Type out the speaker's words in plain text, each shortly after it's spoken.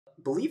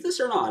believe this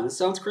or not, it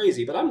sounds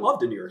crazy, but I'm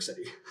loved in New York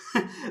City.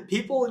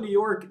 People in New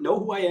York know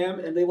who I am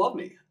and they love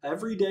me.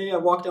 Every day I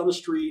walk down the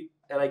street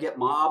and I get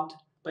mobbed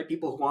by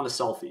people who want a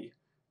selfie.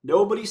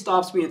 Nobody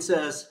stops me and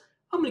says,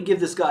 I'm going to give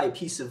this guy a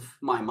piece of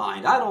my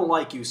mind. I don't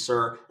like you,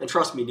 sir. And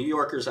trust me, New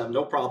Yorkers have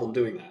no problem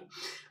doing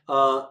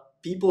that.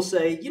 People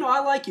say, you know,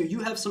 I like you. You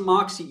have some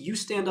moxie. You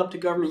stand up to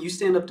government. You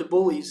stand up to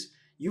bullies.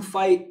 You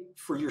fight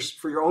for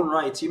your own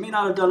rights. You may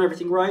not have done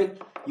everything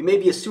right. You may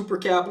be a super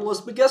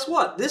capitalist, but guess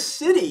what? This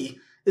city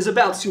is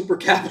about super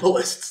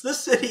capitalists.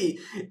 This city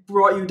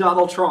brought you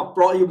Donald Trump,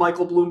 brought you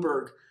Michael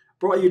Bloomberg,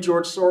 brought you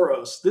George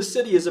Soros. This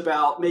city is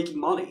about making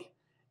money.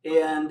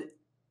 And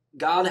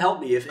God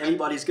help me if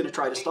anybody's going to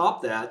try to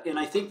stop that. And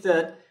I think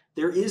that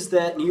there is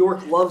that. New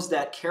York loves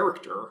that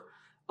character.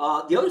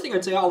 The other thing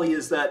I'd say, Ali,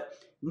 is that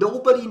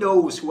nobody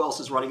knows who else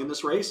is running in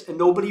this race, and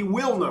nobody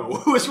will know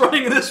who is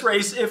running in this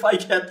race if I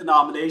get the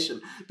nomination.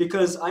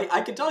 Because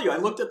I can tell you, I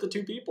looked at the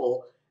two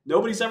people,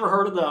 nobody's ever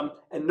heard of them,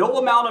 and no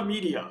amount of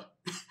media,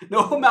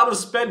 no amount of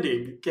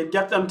spending can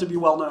get them to be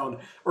well-known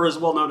or as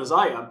well-known as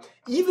I am.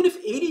 Even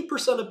if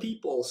 80% of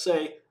people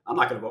say, I'm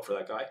not going to vote for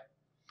that guy,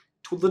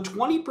 the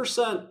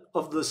 20%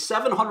 of the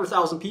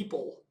 700,000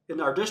 people in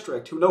our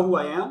district who know who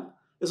I am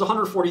is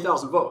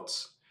 140,000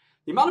 votes.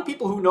 The amount of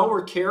people who know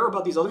or care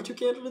about these other two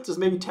candidates is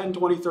maybe 10,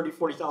 20, 30,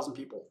 40,000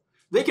 people.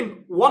 They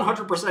can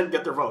 100%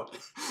 get their vote.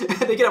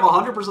 They can have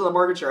 100% of the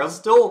market share and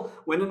still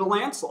win in a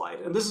landslide.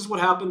 And this is what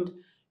happened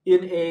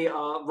in a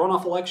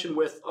runoff election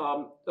with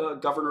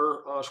Governor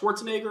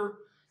Schwarzenegger.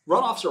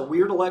 Runoffs are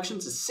weird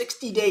elections. It's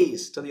 60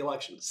 days to the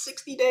election.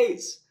 60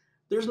 days.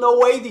 There's no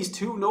way these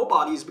two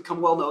nobodies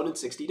become well-known in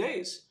 60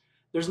 days.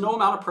 There's no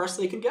amount of press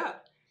they can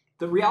get.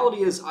 The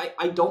reality is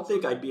I don't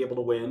think I'd be able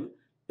to win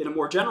in a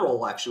more general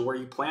election where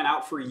you plan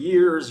out for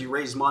years, you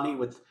raise money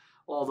with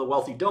all the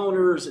wealthy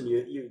donors, and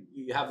you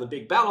have the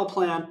big battle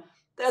plan.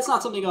 That's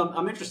not something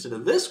I'm interested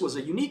in. This was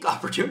a unique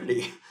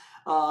opportunity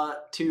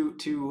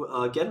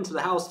to get into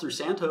the House through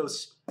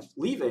Santos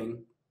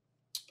leaving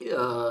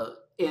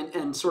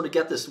and sort of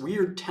get this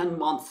weird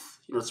 10-month,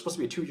 it's supposed to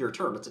be a 2-year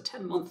term. It's a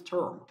 10-month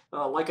term.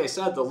 Like I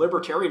said, the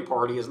Libertarian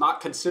Party is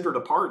not considered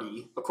a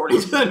party,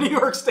 according to the New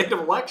York State of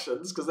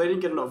Elections, because they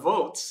didn't get enough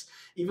votes.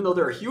 Even though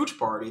they're a huge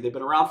party, they've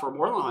been around for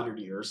more than 100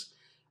 years.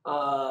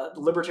 The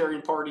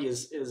Libertarian Party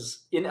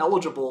is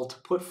ineligible to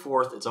put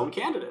forth its own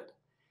candidate.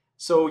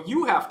 So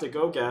you have to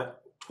go get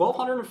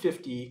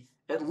 1,250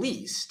 at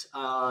least.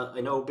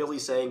 I know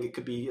Billy's saying it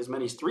could be as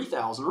many as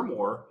 3,000 or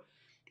more.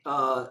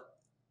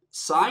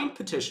 Signed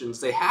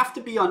petitions. They have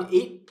to be on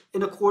 8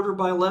 1/4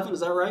 by 11. Is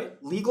that right?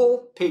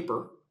 Legal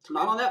paper. They're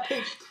not on that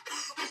paper.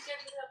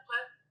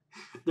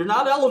 They're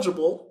not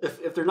eligible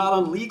if they're not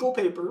on legal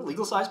paper,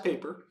 legal size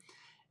paper.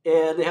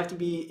 And they have to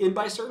be in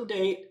by a certain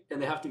date, and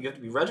you have to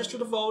be registered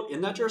to vote in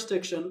that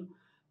jurisdiction.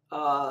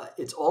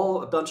 It's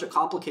all a bunch of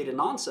complicated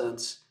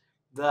nonsense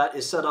that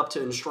is set up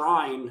to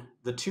enshrine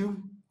the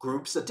two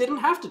groups that didn't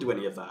have to do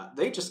any of that.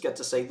 They just get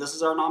to say, this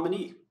is our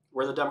nominee.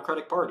 We're the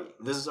Democratic Party.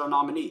 This is our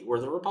nominee. We're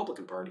the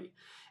Republican Party.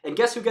 And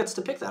guess who gets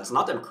to pick that? It's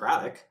not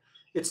Democratic.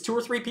 It's 2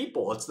 or 3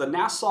 people. It's the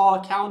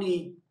Nassau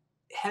County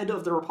head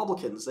of the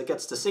Republicans that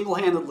gets to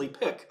single-handedly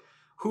pick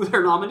who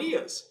their nominee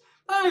is.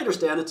 I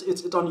understand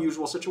it's an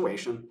unusual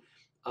situation.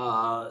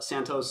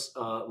 Santos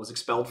was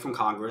expelled from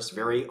Congress,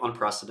 very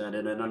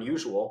unprecedented and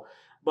unusual.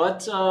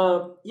 But,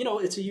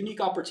 it's a unique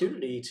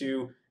opportunity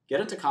to get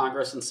into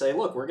Congress and say,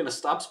 look, we're going to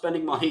stop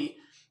spending money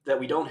that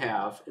we don't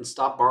have and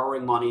stop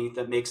borrowing money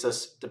that makes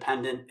us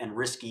dependent and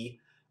risky.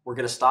 We're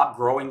going to stop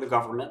growing the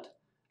government.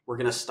 We're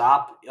going to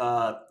stop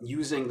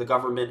using the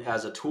government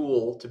as a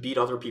tool to beat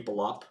other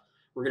people up.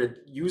 We're going to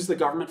use the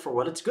government for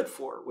what it's good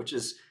for, which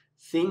is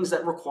things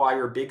that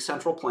require big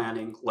central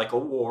planning, like a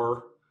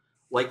war,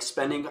 like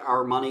spending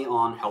our money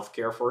on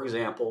healthcare, for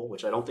example,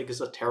 which I don't think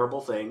is a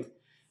terrible thing,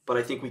 but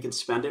I think we can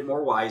spend it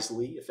more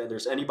wisely. If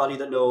there's anybody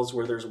that knows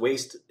where there's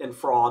waste and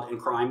fraud and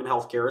crime in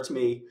healthcare, it's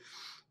me.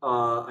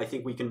 I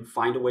think we can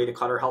find a way to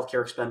cut our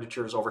healthcare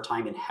expenditures over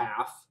time in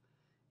half.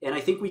 And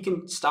I think we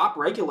can stop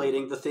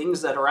regulating the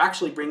things that are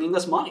actually bringing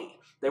us money.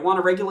 They want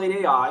to regulate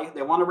AI.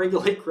 They want to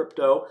regulate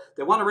crypto.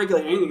 They want to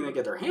regulate anything they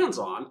get their hands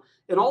on.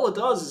 And all it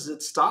does is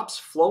it stops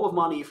flow of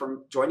money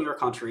from joining our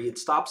country. It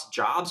stops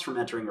jobs from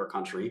entering our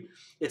country.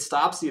 It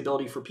stops the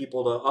ability for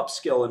people to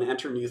upskill and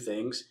enter new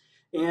things.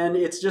 And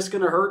it's just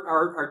going to hurt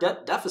our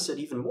debt deficit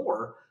even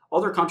more.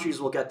 Other countries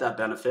will get that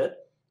benefit.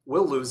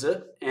 We'll lose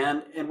it.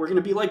 And we're going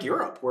to be like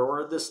Europe, where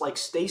we're this like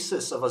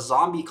stasis of a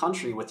zombie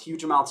country with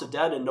huge amounts of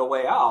debt and no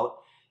way out,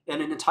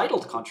 and an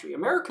entitled country.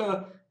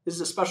 America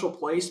is a special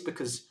place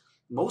because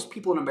most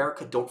people in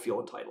America don't feel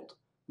entitled.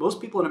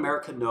 Most people in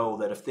America know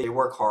that if they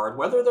work hard,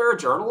 whether they're a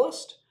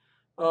journalist,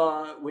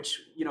 which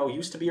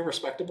used to be a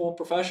respectable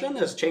profession,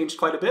 has changed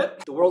quite a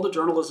bit. The world of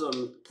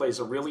journalism plays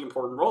a really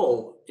important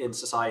role in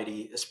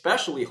society,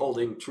 especially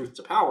holding truth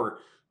to power.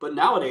 But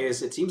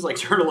nowadays, it seems like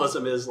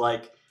journalism is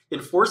like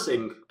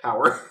enforcing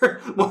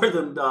power more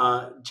than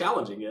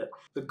challenging it.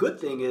 The good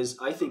thing is,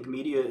 I think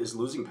media is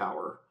losing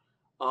power,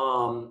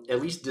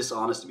 at least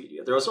dishonest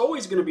media. There's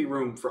always going to be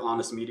room for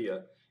honest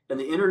media. And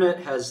the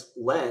internet has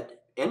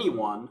let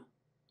anyone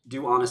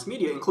do honest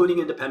media, including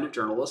independent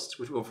journalists,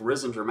 which have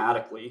risen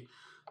dramatically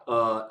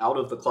out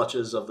of the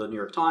clutches of the New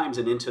York Times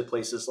and into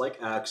places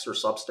like X or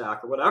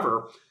Substack or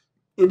whatever.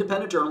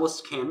 Independent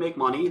journalists can make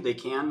money. They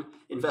can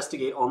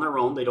investigate on their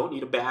own. They don't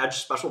need a badge,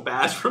 special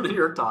badge from the New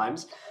York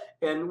Times.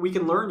 And we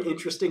can learn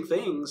interesting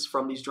things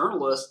from these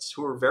journalists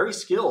who are very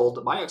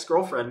skilled. My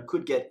ex-girlfriend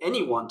could get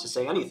anyone to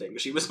say anything.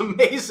 She was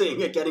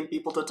amazing at getting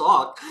people to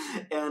talk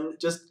and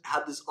just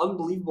had this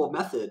unbelievable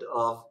method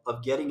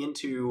of getting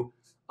into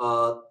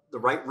the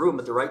right room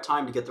at the right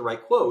time to get the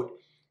right quote.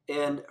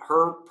 And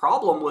her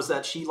problem was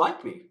that she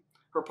liked me.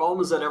 Her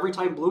problem is that every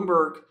time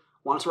Bloomberg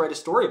wanted to write a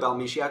story about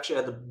me, she actually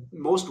had the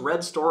most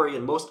read story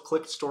and most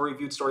clicked story,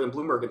 viewed story in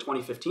Bloomberg in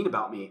 2015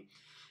 about me.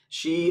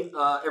 She,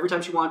 every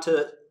time she wanted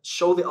to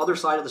show the other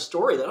side of the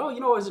story that, oh, you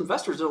know, his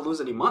investors don't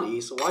lose any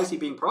money, so why is he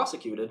being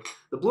prosecuted?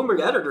 The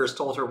Bloomberg editors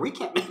told her, we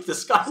can't make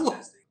this guy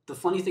lose. The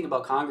funny thing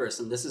about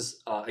Congress, and this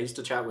is, I used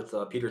to chat with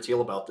Peter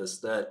Thiel about this,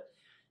 that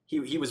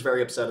he was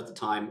very upset at the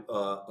time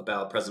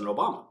about President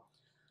Obama.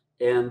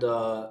 And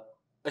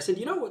I said,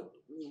 you know,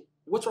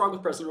 what's wrong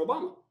with President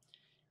Obama?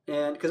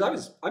 And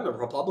because I'm a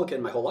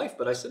Republican my whole life,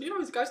 but I said, you know,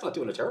 this guy's not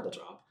doing a terrible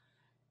job.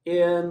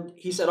 And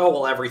he said, oh,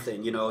 well,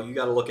 everything, you know, you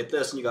got to look at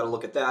this and you got to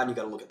look at that and you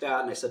got to look at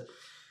that. And I said,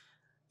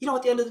 you know,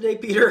 at the end of the day,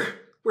 Peter,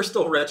 we're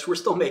still rich. We're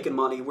still making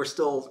money. We're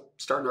still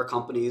starting our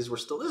companies.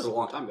 This is a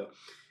long time ago.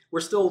 We're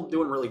still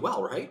doing really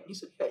well, right? He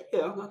said,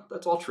 yeah,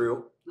 that's all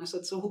true. And I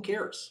said, so who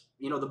cares?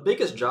 You know, the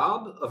biggest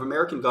job of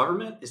American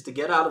government is to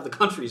get out of the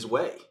country's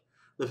way.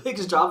 The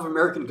biggest job of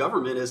American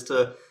government is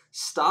to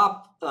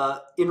stop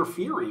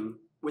interfering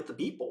with the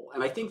people.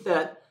 And I think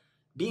that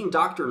being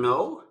Dr.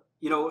 No,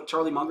 you know,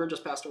 Charlie Munger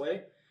just passed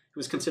away. He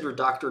was considered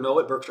Dr. No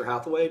at Berkshire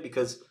Hathaway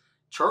because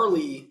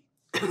Charlie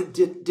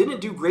didn't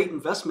do great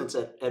investments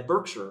at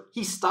Berkshire.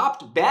 He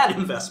stopped bad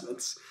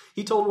investments.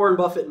 He told Warren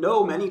Buffett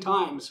no many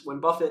times when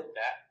Buffett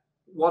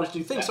wanted to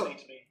do things.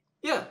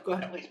 Yeah, go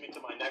ahead. That leads me to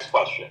my next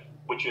question,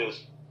 which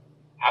is,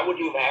 how would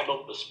you have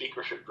handled the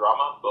speakership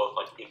drama, both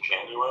like in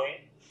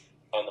January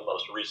and the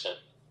most recent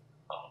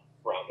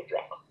round of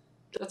drama?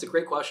 That's a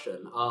great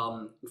question.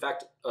 In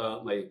fact,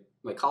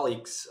 my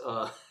colleagues,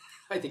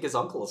 I think his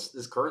uncle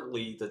is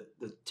currently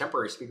the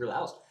temporary Speaker of the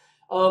House.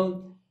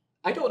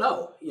 I don't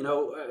know, you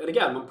know, and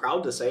again, I'm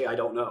proud to say I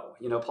don't know.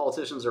 You know,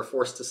 politicians are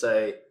forced to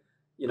say,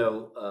 you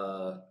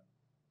know,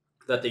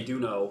 that they do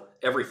know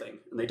everything,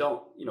 and they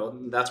don't. You know,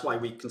 and that's why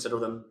we consider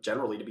them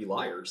generally to be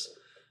liars.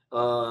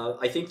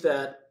 I think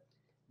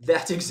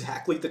that's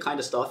exactly the kind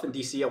of stuff in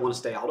DC I want to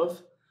stay out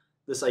of.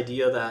 This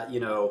idea that, you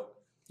know,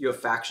 you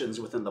have factions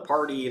within the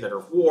party that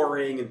are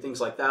warring and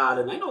things like that.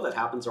 And I know that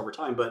happens over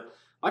time, but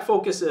my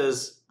focus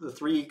is the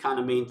three kind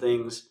of main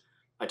things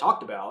I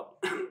talked about,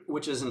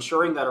 which is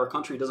ensuring that our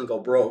country doesn't go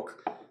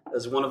broke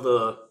as one of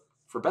the,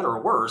 for better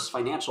or worse,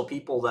 financial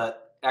people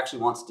that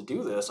actually wants to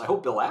do this. I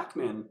hope Bill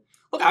Ackman,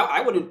 look,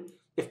 I wouldn't,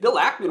 if Bill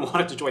Ackman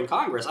wanted to join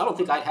Congress, I don't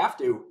think I'd have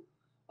to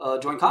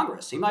join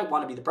Congress. He might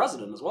want to be the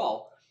president as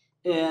well.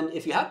 And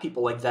if you have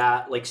people like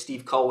that, like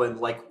Steve Cohen,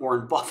 like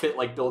Warren Buffett,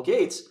 like Bill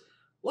Gates,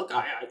 look,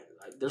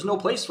 there's no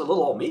place for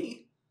little old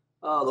me.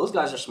 Those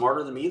guys are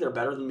smarter than me. They're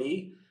better than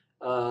me.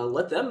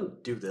 Let them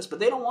do this. But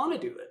they don't want to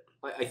do it.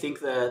 I think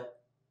that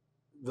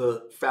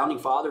the founding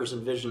fathers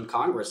envisioned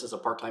Congress as a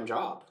part-time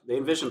job. They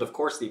envisioned, of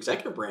course, the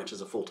executive branch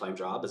as a full-time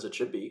job, as it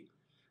should be.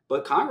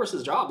 But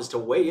Congress's job is to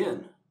weigh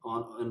in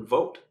on and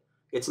vote.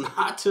 It's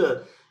not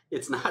to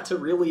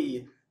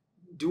really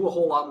do a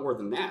whole lot more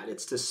than that.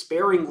 It's to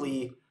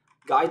sparingly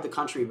guide the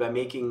country by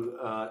making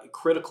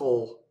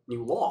critical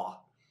new law.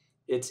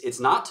 It's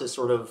not to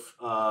sort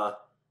of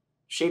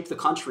shape the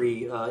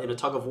country in a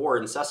tug of war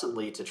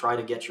incessantly to try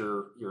to get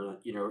your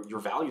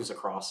values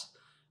across.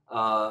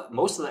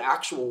 Most of the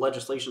actual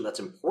legislation that's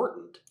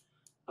important,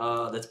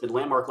 that's been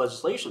landmark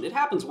legislation, it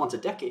happens once a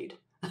decade.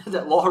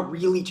 That law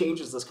really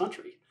changes this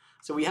country.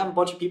 So we have a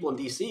bunch of people in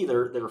DC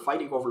that are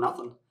fighting over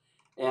nothing,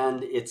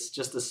 and it's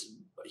just this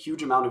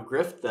huge amount of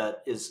grift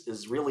that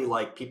is really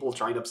like people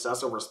trying to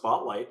obsess over a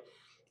spotlight.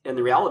 And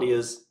the reality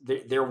is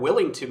they're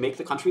willing to make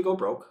the country go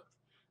broke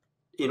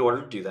in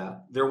order to do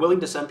that. They're willing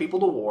to send people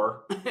to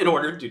war in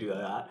order to do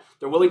that.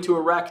 They're willing to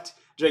erect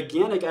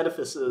gigantic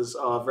edifices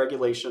of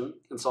regulation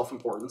and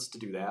self-importance to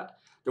do that.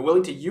 They're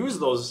willing to use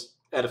those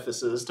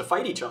edifices to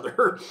fight each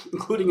other,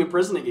 including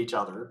imprisoning each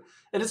other.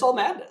 And it's all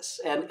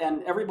madness.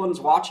 And everyone's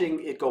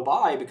watching it go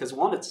by because,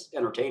 one, it's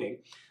entertaining,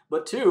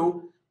 but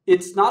two,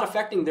 it's not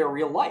affecting their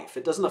real life.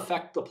 It doesn't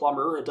affect the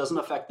plumber. It doesn't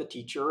affect the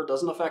teacher. It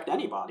doesn't affect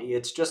anybody.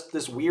 It's just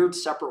this weird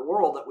separate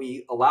world that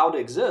we allow to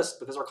exist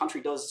because our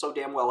country does so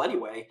damn well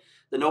anyway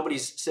that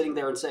nobody's sitting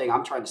there and saying,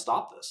 I'm trying to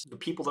stop this. The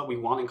people that we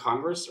want in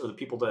Congress are the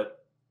people that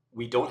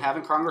we don't have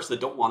in Congress that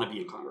don't want to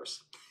be in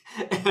Congress.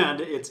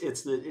 And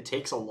it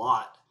takes a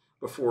lot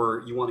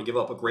before you want to give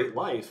up a great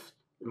life,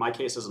 in my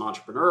case as an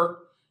entrepreneur,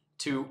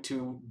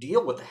 to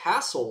deal with the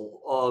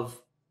hassle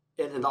of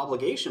and the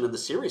obligation and the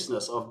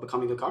seriousness of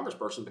becoming a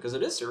congressperson, because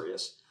it is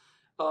serious.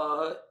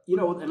 You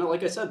know, and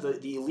like I said,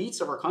 the elites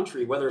of our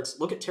country, whether it's,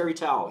 look at Terry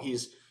Tao,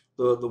 he's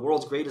the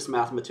world's greatest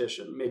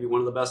mathematician, maybe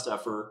one of the best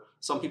ever.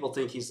 Some people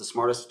think he's the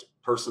smartest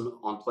person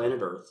on planet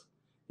Earth.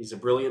 He's a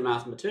brilliant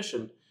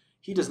mathematician.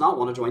 He does not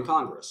want to join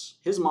Congress.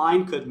 His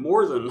mind could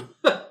more than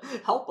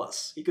help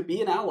us. He could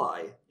be an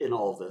ally in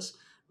all of this.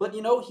 But,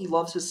 you know, he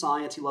loves his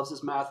science. He loves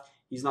his math.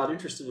 He's not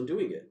interested in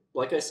doing it.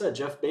 Like I said,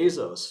 Jeff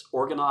Bezos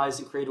organized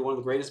and created one of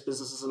the greatest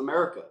businesses in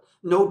America.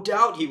 No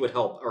doubt he would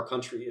help our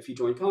country if he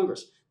joined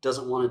Congress.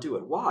 Doesn't want to do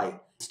it. Why?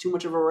 It's too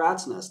much of a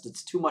rat's nest.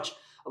 It's too much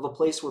of a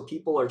place where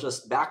people are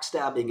just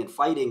backstabbing and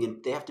fighting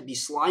and they have to be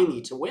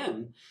slimy to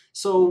win.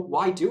 So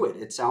why do it?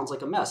 It sounds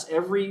like a mess.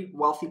 Every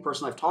wealthy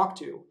person I've talked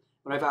to,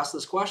 when I've asked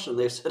this question,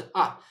 they've said,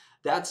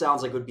 that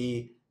sounds like it would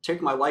be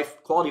take my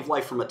life quality of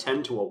life from a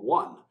 10 to a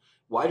 1.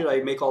 Why did I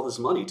make all this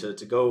money to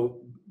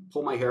go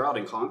pull my hair out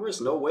in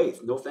Congress? No way.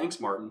 No thanks,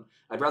 Martin.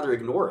 I'd rather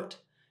ignore it.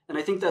 And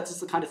I think that's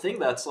just the kind of thing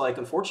that's like,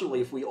 unfortunately,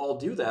 if we all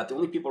do that, the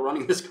only people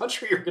running this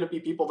country are going to be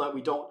people that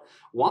we don't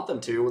want them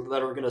to,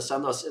 that are going to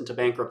send us into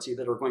bankruptcy,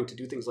 that are going to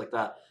do things like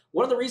that.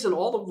 One of the reasons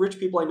all the rich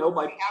people I know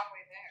by...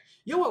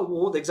 Yeah,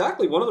 well,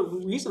 exactly. One of the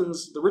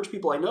reasons the rich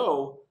people I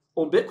know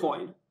own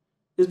Bitcoin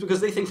is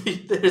because they think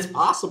that it's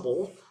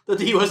possible that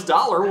the US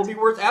dollar will be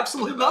worth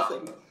absolutely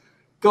nothing.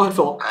 Go ahead,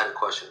 Philip. I had a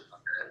question.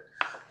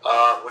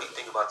 What do you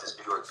think about this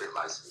New York bit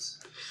license?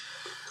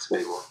 It's a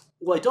big one.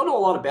 Well, I don't know a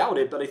lot about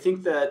it, but I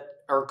think that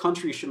our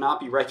country should not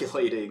be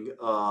regulating,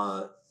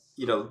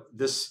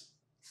 this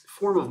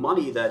form of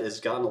money that has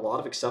gotten a lot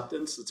of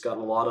acceptance. It's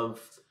gotten a lot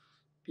of,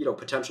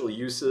 potential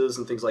uses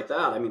and things like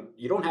that. I mean,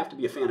 you don't have to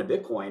be a fan of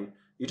Bitcoin.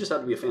 You just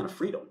have to be a fan of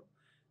freedom.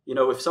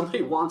 If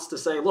somebody wants to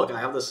say, look, I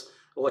have this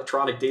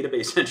electronic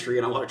database entry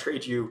and I want to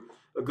trade you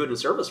a good and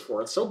service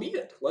for it, so be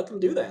it. Let them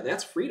do that.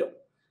 That's freedom.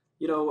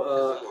 One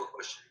more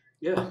question.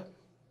 Yeah.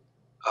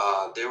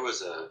 There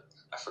was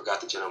I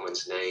forgot the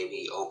gentleman's name.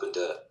 He opened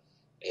a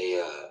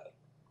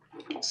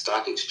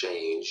stock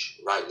exchange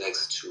right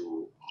next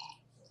to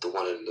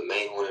the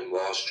main one in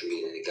Wall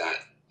Street, and it got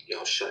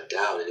shut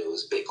down. And it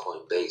was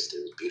Bitcoin based.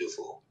 It was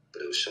beautiful,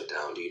 but it was shut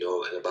down. Do you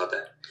know anything about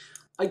that?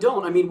 I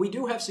don't. I mean, we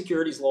do have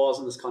securities laws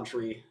in this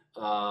country.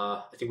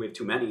 I think we have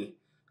too many.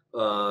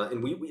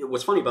 And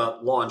what's funny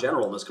about law in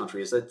general in this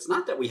country is that it's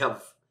not that we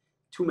have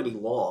too many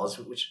laws,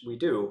 which we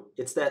do.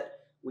 It's that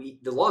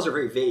the laws are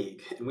very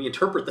vague, and we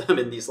interpret them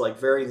in these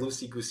very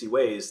loosey-goosey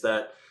ways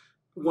that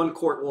one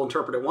court will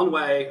interpret it one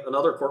way,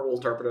 another court will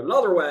interpret it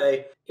another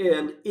way,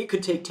 and it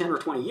could take 10 or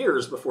 20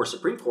 years before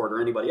Supreme Court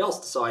or anybody else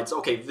decides,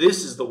 okay,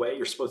 this is the way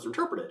you're supposed to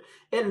interpret it.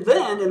 And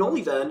then, and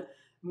only then,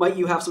 might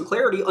you have some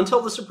clarity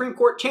until the Supreme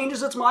Court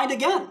changes its mind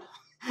again.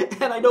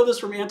 And I know this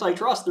from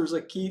antitrust. There's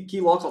a key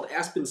law called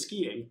Aspen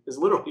skiing. It's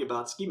literally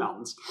about ski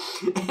mountains.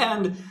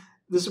 And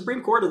the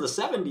Supreme Court of the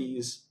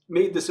 70s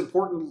made this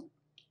important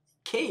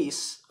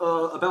case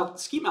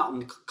about ski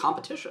mountain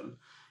competition.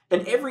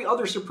 And every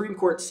other Supreme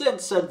Court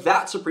since said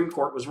that Supreme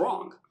Court was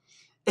wrong.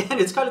 And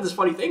it's kind of this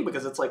funny thing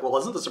because it's like, well,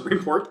 isn't the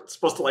Supreme Court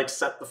supposed to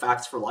set the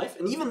facts for life?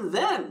 And even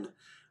then,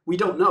 we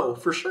don't know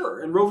for sure.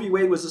 And Roe v.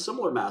 Wade was a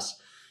similar mess.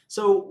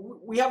 So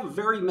we have a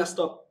very messed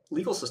up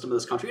legal system in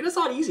this country, and it's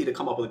not easy to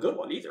come up with a good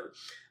one either.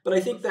 But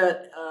I think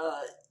that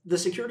the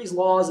securities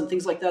laws and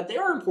things like that, they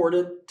are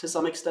important to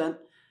some extent.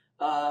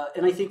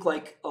 And I think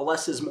a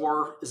less is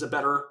more is a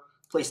better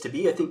place to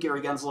be. I think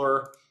Gary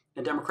Gensler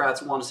and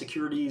Democrats want a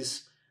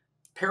securities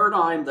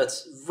paradigm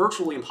that's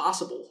virtually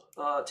impossible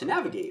to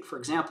navigate. For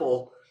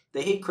example,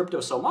 they hate crypto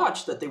so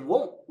much that they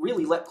won't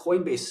really let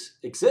Coinbase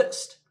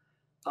exist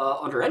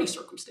under any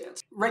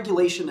circumstance.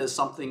 Regulation is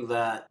something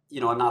that,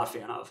 I'm not a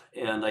fan of.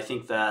 And I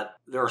think that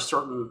there are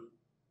certain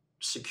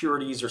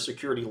securities or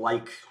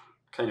security-like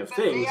kind of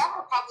things. They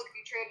are a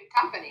publicly traded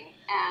company.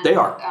 And, they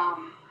are.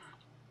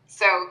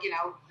 So,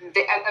 if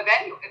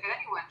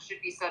anyone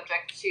should be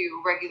subject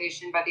to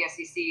regulation by the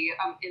SEC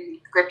in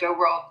the crypto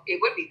world, it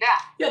would be them.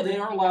 Yeah, they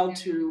are allowed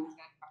to,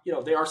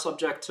 they are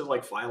subject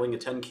to filing a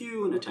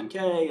 10Q and a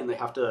 10K, and they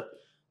have to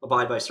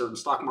abide by certain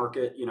stock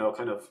market,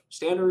 kind of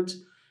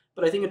standards.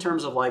 But I think in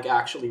terms of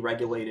actually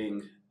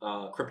regulating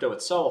crypto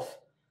itself,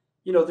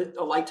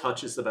 a light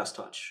touch is the best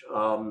touch,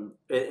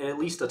 at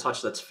least a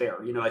touch that's fair.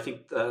 I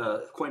think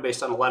Coinbase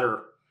sent a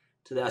letter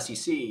to the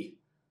SEC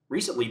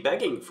recently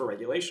begging for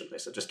regulation. They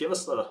said, just give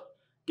us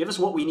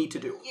what we need to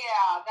do.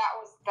 Yeah, that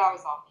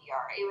was all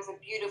PR. It was a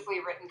beautifully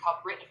written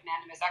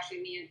anonymous. Actually,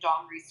 me and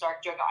Don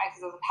Reestark joked, I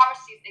said, how much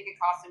do you think it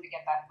cost him to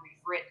get that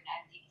brief written?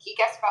 And he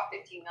guessed about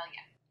 $15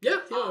 million. Yeah,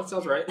 that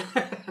sounds right.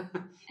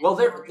 Well,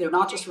 they're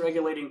not just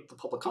regulating the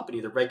public company;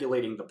 they're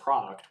regulating the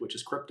product, which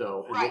is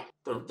crypto. And right.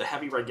 The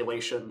heavy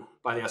regulation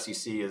by the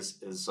SEC is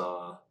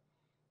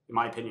in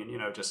my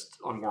opinion, just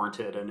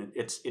unwarranted, and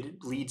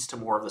it leads to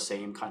more of the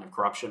same kind of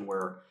corruption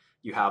where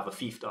you have a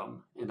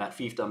fiefdom, and that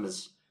fiefdom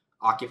is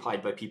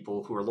occupied by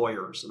people who are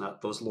lawyers, and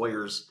that those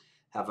lawyers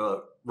have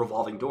a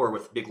revolving door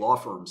with big law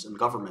firms and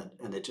government,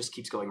 and it just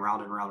keeps going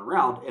round and round and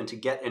round. And to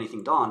get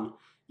anything done,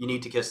 you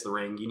need to kiss the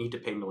ring. You need to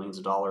pay millions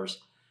of dollars.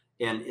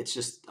 And it's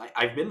just,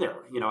 I've been there.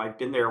 I've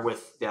been there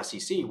with the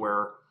SEC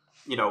where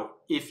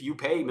if you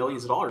pay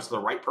millions of dollars to the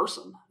right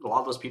person, a lot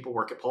of those people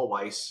work at Paul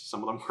Weiss,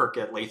 some of them work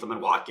at Latham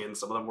and Watkins,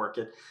 some of them work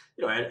at,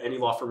 any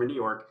law firm in New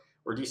York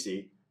or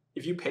DC.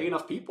 If you pay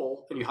enough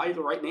people and you hire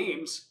the right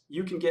names,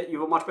 you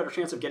have a much better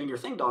chance of getting your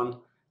thing done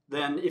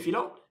than if you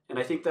don't. And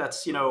I think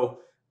that's, one of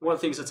the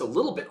things that's a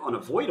little bit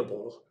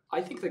unavoidable.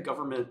 I think that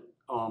government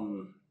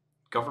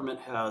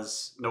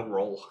has no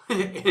role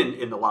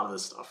in a lot of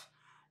this stuff,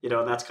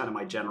 and that's kind of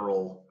my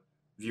general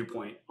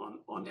viewpoint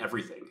on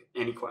everything.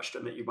 Any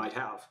question that you might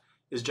have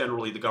is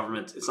generally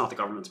it's not the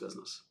government's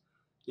business.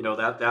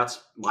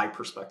 That's my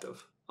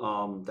perspective.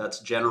 That's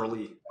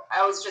generally.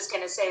 I was just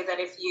going to say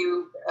that if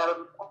you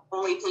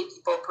only pay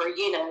people per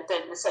unit,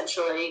 then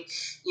essentially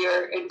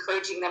you're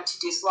encouraging them to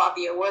do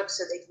sloppier work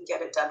so they can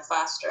get it done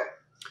faster.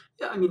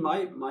 Yeah, I mean,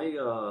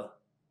 my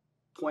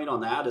point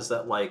on that is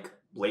that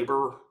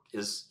labor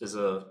is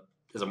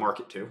a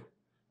market too,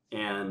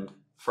 and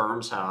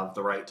firms have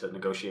the right to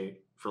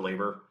negotiate for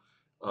labor.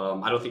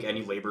 I don't think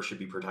any labor should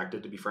be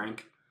protected, to be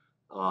frank,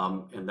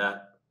 and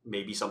that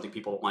may be something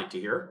people don't like to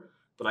hear.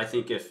 But I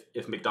think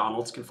if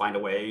McDonald's can find a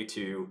way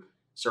to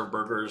serve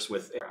burgers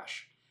with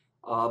trash,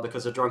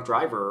 because a drunk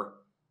driver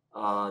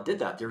did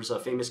that. There's a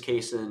famous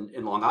case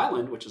in Long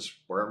Island, which is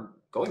where I'm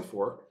going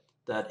for,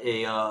 that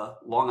a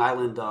Long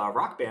Island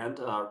rock band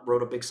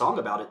wrote a big song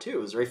about it too.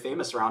 It was very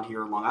famous around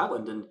here in Long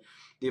Island, and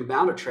the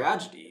amount of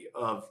tragedy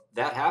of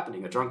that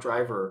happening, a drunk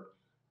driver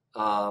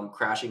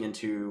crashing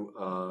into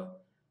a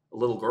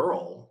little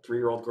girl,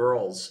 3-year-old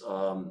girl's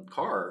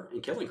car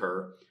and killing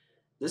her.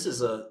 This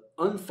is an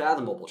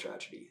unfathomable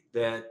tragedy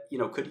that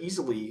could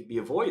easily be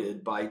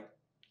avoided by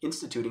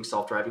instituting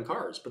self-driving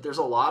cars. But there's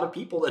a lot of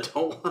people that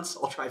don't want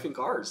self-driving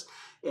cars,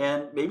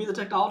 and maybe the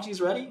technology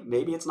is ready,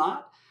 maybe it's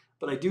not.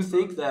 But I do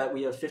think that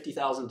we have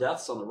 50,000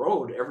 deaths on the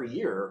road every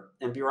year,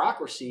 and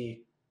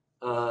bureaucracy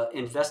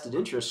and vested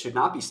interests should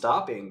not be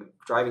stopping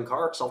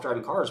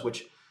self-driving cars,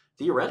 which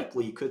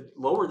theoretically could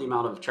lower the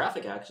amount of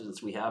traffic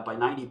accidents we have by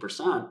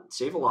 90%,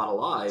 save a lot of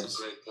lives. That's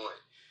a great point.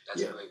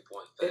 That's a great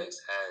point. FedEx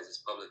has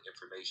its public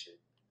information.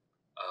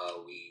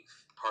 We've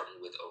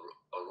partnered with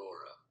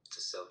Aurora, it's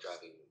a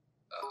self-driving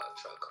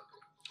truck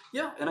company.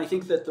 Yeah, and I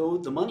think that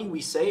the money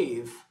we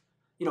save,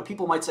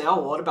 people might say, oh,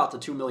 well, what about the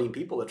 2 million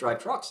people that drive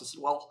trucks? I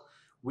said, well,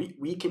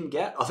 we can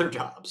get other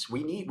jobs.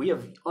 We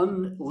have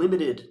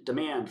unlimited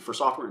demand for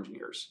software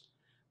engineers.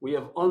 We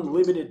have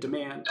unlimited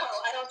demand.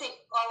 Well, I don't think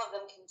all of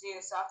them can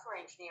do software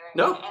engineering.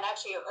 No. And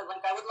actually, I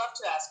would love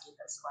to ask you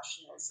this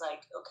question. It's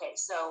okay,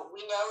 so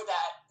we know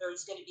that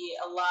there's going to be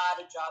a lot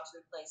of jobs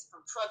replaced,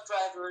 from truck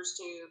drivers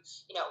to,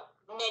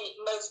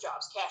 most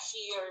jobs,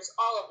 cashiers,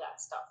 all of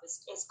that stuff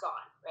is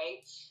gone,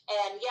 right?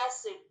 And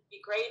yes, it'd be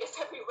great if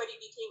everybody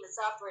became a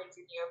software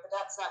engineer, but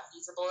that's not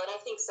feasible. And I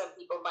think some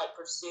people might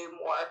pursue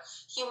more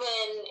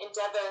human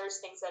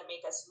endeavors, things that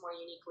make us more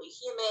uniquely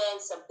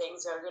human. Some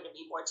things are going to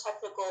be more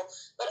technical.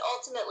 But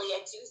ultimately,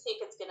 I do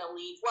think it's going to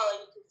leave, well,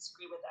 and you can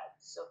disagree with that,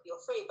 so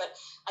feel free, but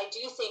I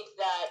do think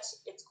that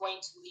it's going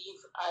to leave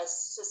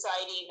us,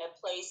 society, in a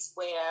place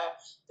where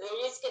there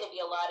is going to be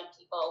a lot of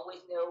people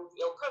with no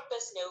real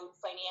purpose, no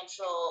financial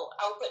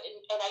output.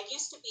 And I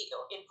used to be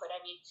input,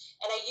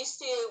 and I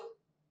used to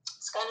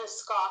kind of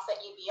scoff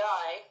at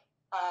UBI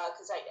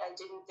because I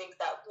didn't think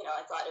that,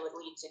 I thought it would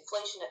lead to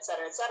inflation, et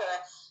cetera, et cetera.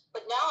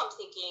 But now I'm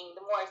thinking,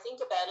 the more I think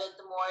about it,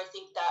 the more I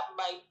think that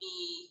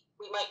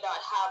we might not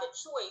have a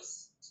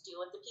choice to deal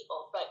with the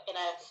people. And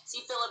I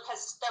see Philip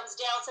has thumbs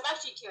down, so I'm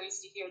actually curious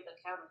to hear the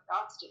counter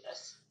thoughts to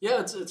this.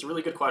 Yeah, it's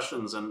really good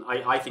questions, and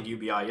I think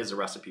UBI is a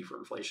recipe for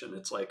inflation.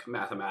 It's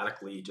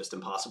mathematically just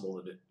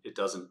impossible that it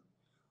doesn't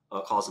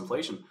cause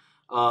inflation.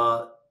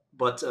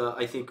 But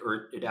I think,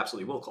 or it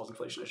absolutely will cause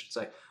inflation, I should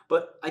say.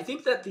 But I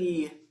think that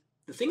the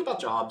thing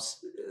about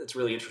jobs that's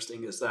really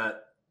interesting is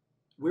that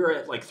we're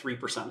at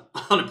 3%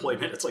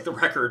 unemployment. It's the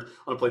record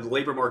unemployment. The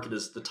labor market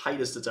is the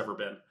tightest it's ever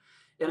been.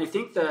 And I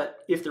think that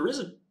if there is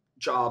a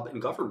job in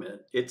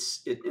government,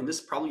 and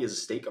this probably is a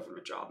state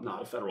government job,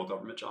 not a federal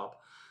government job,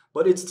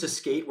 but it's to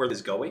skate where this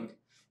is going.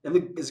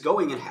 And is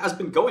going and has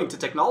been going to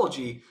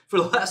technology for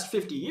the last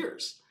 50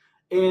 years.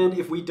 And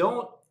if we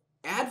don't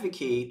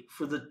advocate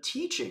for the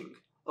teaching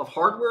of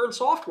hardware and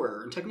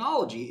software and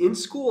technology in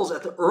schools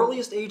at the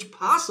earliest age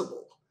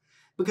possible,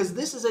 because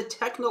this is a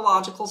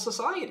technological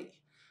society.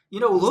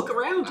 Look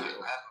around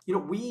you.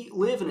 We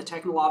live in a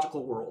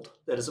technological world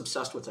that is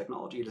obsessed with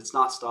technology, and it's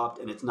not stopped,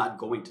 and it's not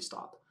going to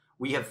stop.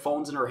 We have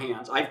phones in our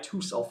hands. I have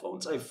 2 cell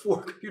phones. I have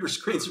 4 computer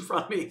screens in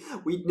front of me.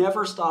 We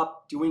never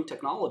stop doing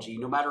technology,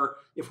 no matter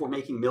if we're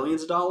making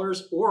millions of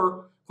dollars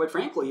or, quite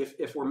frankly,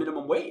 if we're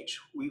minimum wage.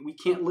 We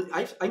can't.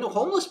 I know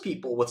homeless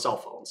people with cell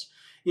phones.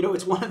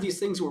 It's one of these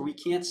things where we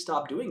can't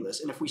stop doing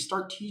this. And if we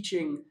start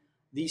teaching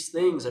these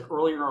things at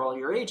earlier and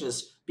earlier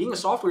ages, being a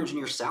software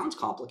engineer sounds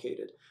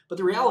complicated. But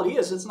the reality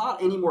is it's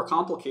not any more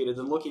complicated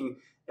than looking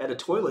at a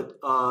toilet,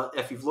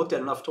 if you've looked at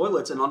enough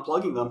toilets and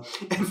unplugging them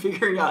and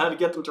figuring out how to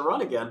get them to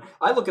run again.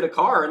 I look at a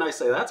car and I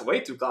say, that's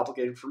way too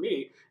complicated for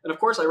me. And of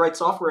course, I write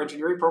software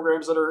engineering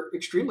programs that are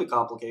extremely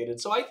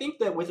complicated. So I think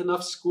that with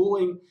enough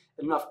schooling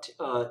and enough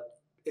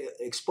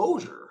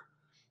exposure,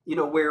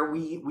 where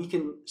we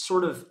can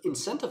sort of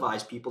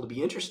incentivize people to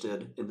be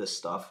interested in this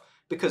stuff,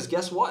 because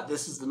guess what?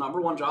 This is the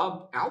 #1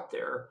 job out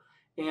there,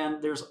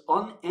 and there's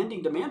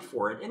unending demand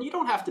for it. And you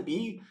don't have to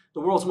be the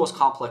world's most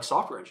complex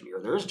software engineer.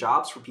 There's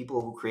jobs for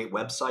people who create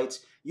websites.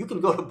 You can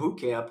go to boot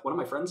camp. One of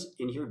my friends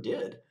in here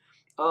did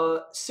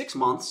 6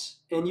 months,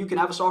 and you can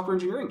have a software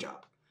engineering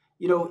job.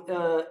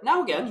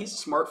 Now again, he's a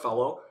smart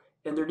fellow,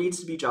 and there needs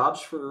to be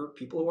jobs for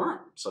people who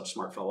aren't such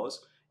smart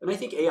fellows. And I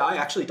think AI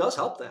actually does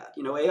help that.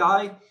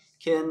 AI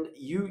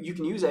you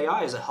can use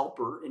AI as a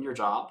helper in your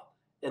job,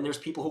 and there's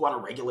people who want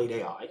to regulate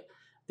AI.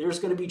 There's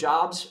going to be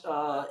jobs,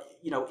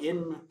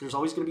 there's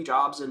always going to be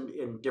jobs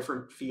in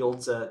different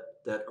fields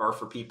that are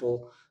for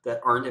people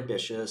that aren't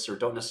ambitious or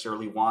don't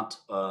necessarily want,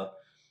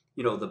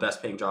 the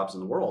best paying jobs in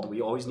the world.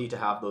 We always need to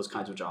have those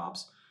kinds of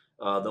jobs.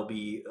 There'll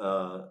be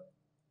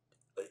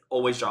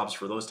always jobs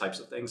for those types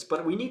of things,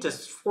 but we need to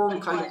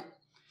form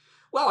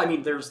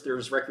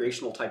there's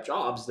recreational type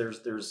jobs.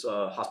 There's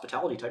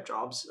hospitality type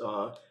jobs.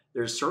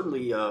 There's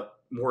certainly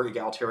more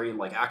egalitarian,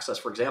 like access,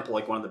 for example,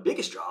 like one of the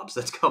biggest jobs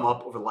that's come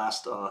up over the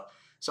last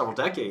several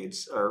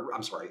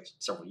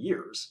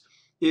years,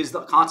 is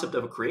the concept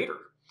of a creator.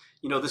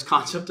 This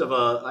concept of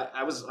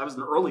I was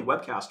an early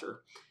webcaster,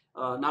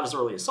 not as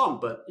early as some,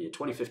 but in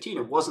 2015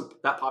 it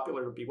wasn't that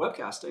popular to be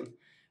webcasting,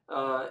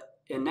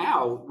 and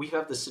now we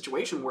have this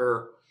situation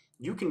where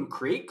you can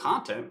create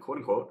content, quote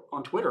unquote,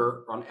 on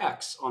Twitter, on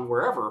X, on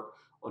wherever,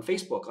 on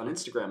Facebook, on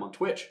Instagram, on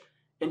Twitch,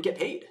 and get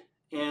paid.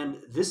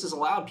 And this has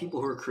allowed people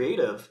who are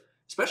creative,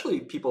 especially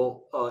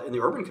people in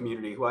the urban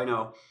community who I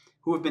know,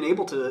 who have been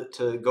able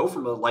to go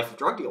from a life of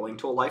drug dealing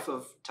to a life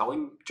of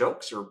telling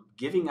jokes or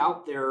giving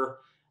out their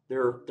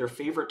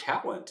favorite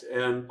talent,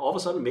 and all of a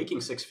sudden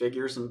making 6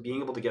 figures and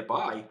being able to get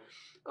by.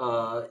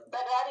 But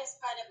that is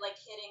kind of like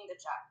hitting the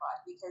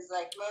jackpot, because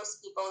like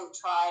most people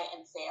try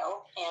and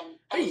fail, and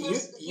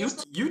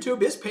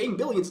YouTube is paying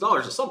billions of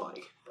dollars to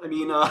somebody. I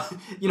mean,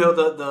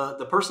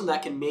 the person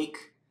that can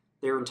make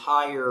their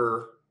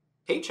entire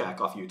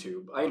paycheck off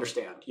YouTube, I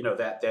understand,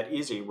 that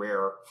is a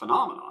rare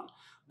phenomenon,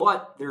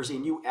 but there's a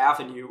new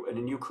avenue and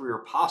a new career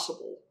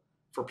possible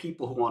for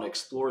people who want to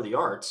explore the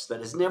arts that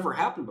has never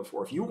happened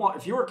before. If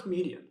you're a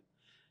comedian,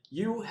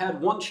 you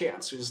had one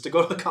chance, was to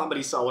go to the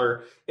Comedy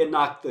Cellar and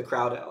knock the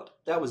crowd out.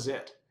 That was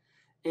it.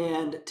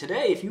 And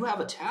today, if you have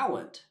a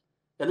talent,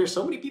 and there's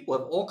so many people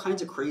who have all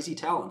kinds of crazy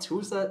talents. Who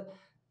was that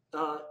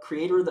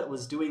creator that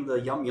was doing the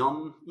yum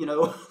yum,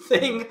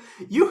 thing?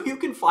 You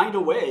can find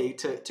a way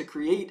to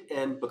create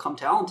and become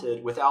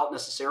talented without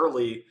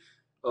necessarily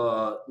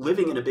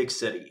living in a big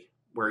city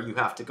where you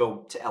have to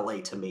go to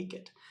LA to make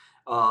it,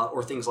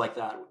 or things like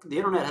that. The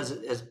internet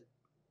has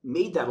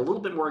made that a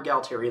little bit more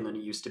egalitarian than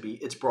it used to be.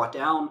 It's brought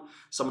down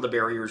some of the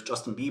barriers.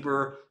 Justin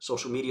Bieber,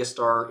 social media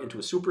star into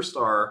a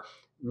superstar,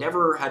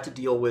 never had to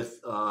deal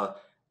with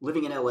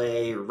living in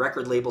LA or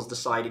record labels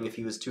deciding if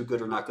he was too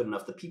good or not good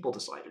enough. The people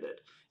decided it.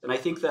 And I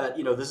think that,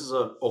 this is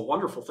a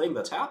wonderful thing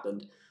that's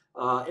happened.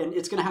 And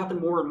it's going to happen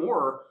more and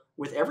more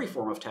with every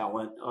form of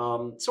talent.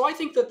 So I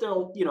think that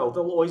there'll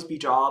always be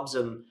jobs.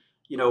 And,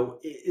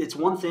 it's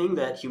one thing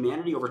that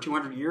humanity over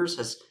 200 years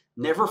has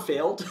never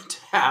failed to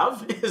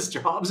have, is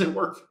jobs and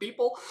work for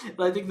people. And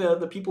I think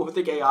the people who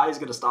think AI is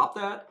going to stop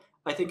that,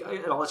 and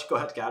I'll let you go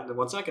ahead to Kat in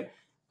 1 second,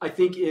 I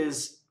think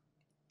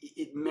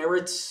it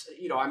merits,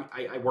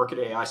 I work at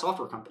an AI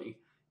software company.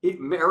 It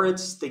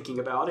merits thinking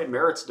about, it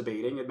merits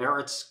debating, it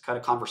merits kind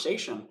of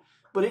conversation,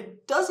 but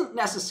it doesn't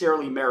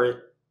necessarily merit,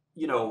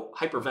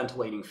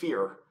 hyperventilating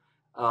fear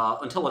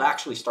until it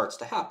actually starts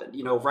to happen.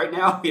 Right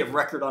now we have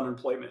record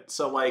unemployment.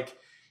 So I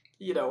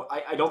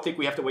don't think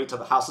we have to wait till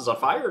the house is on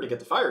fire to get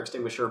the fire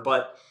extinguisher,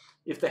 but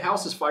if the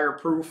house is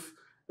fireproof,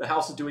 the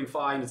house is doing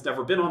fine, it's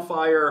never been on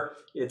fire,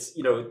 it's,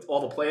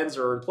 all the plans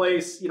are in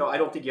place, I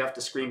don't think you have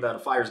to scream that a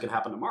fire is going to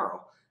happen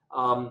tomorrow.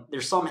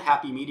 There's some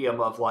happy medium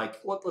of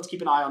let's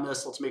keep an eye on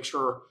this, let's make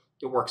sure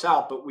it works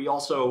out. But we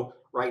also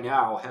right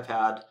now have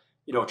had,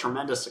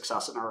 tremendous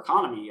success in our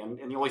economy. And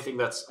the only thing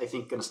that's, I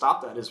think, going to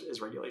stop that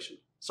is regulation.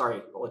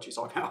 Sorry, I'll let you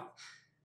talk now.